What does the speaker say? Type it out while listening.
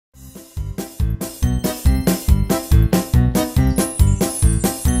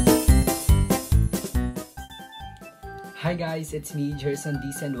Hi guys, it's me Jerson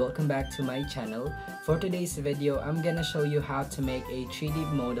and welcome back to my channel. For today's video, I'm gonna show you how to make a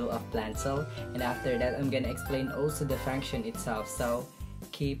 3D model of plant cell, and after that I'm gonna explain also the function itself, so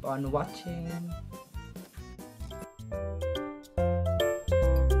keep on watching.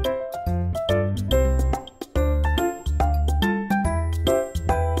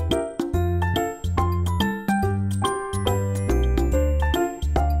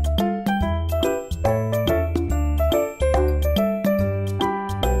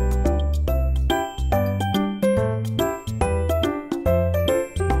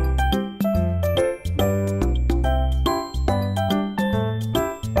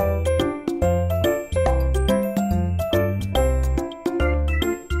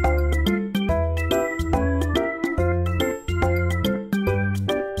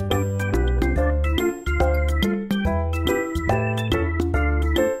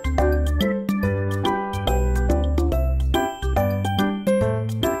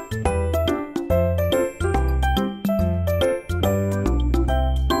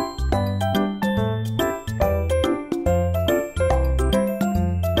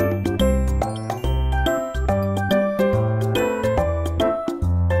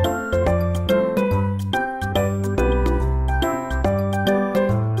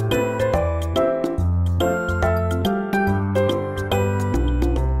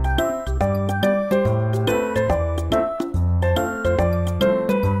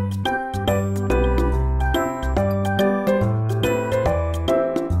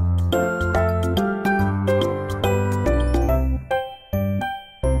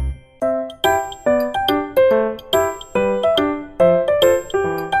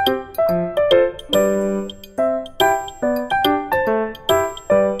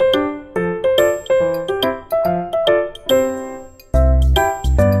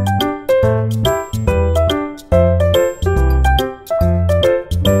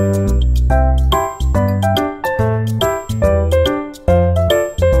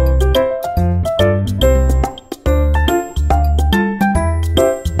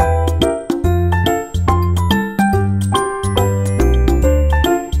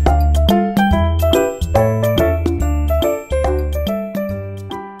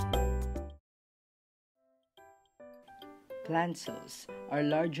 Plant cells are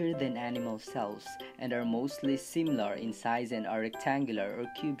larger than animal cells and are mostly similar in size and are rectangular or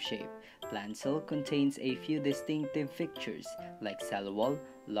cube-shaped. Plant cell contains a few distinctive features like cell wall,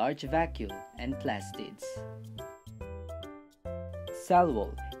 large vacuole, and plastids. Cell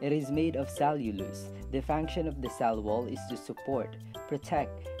wall. It is made of cellulose. The function of the cell wall is to support,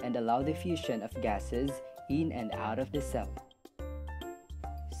 protect, and allow diffusion of gases in and out of the cell.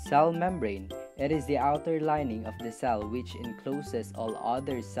 Cell membrane. It is the outer lining of the cell which encloses all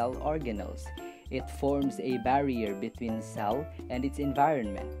other cell organelles. It forms a barrier between cell and its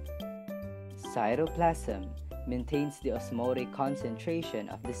environment. Cytoplasm maintains the osmotic concentration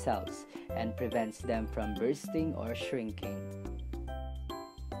of the cells and prevents them from bursting or shrinking.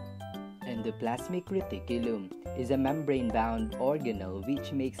 Endoplasmic reticulum is a membrane-bound organelle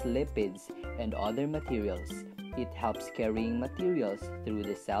which makes lipids and other materials. It helps carrying materials through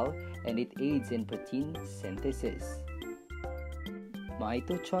the cell and it aids in protein synthesis.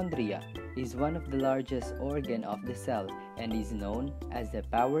 Mitochondria is one of the largest organ of the cell and is known as the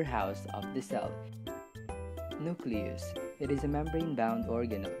powerhouse of the cell. Nucleus. It is a membrane-bound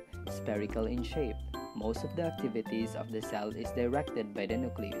organelle, spherical in shape. Most of the activities of the cell is directed by the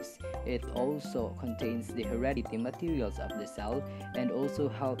nucleus. It also contains the hereditary materials of the cell and also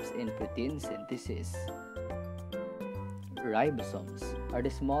helps in protein synthesis. Ribosomes are the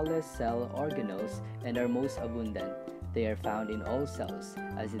smallest cell organelles and are most abundant. They are found in all cells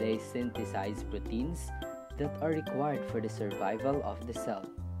as they synthesize proteins that are required for the survival of the cell.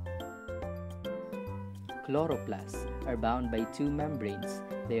 Chloroplasts are bound by two membranes.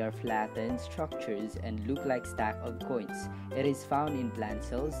 They are flattened structures and look like stack of coins. It is found in plant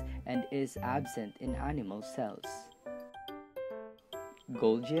cells and is absent in animal cells.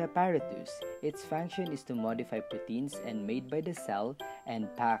 Golgi apparatus. Its function is to modify proteins and made by the cell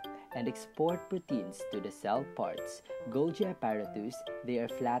and pack and export proteins to the cell parts. Golgi apparatus, they are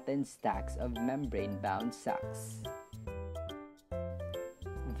flattened stacks of membrane-bound sacs.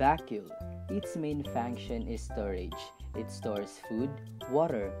 Vacuole. Its main function is storage. It stores food,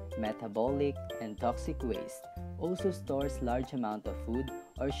 water, metabolic, and toxic waste. Also stores large amount of food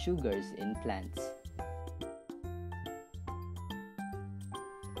or sugars in plants.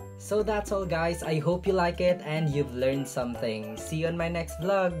 So that's all guys, I hope you like it and you've learned something. See you on my next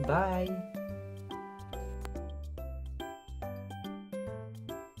vlog, bye!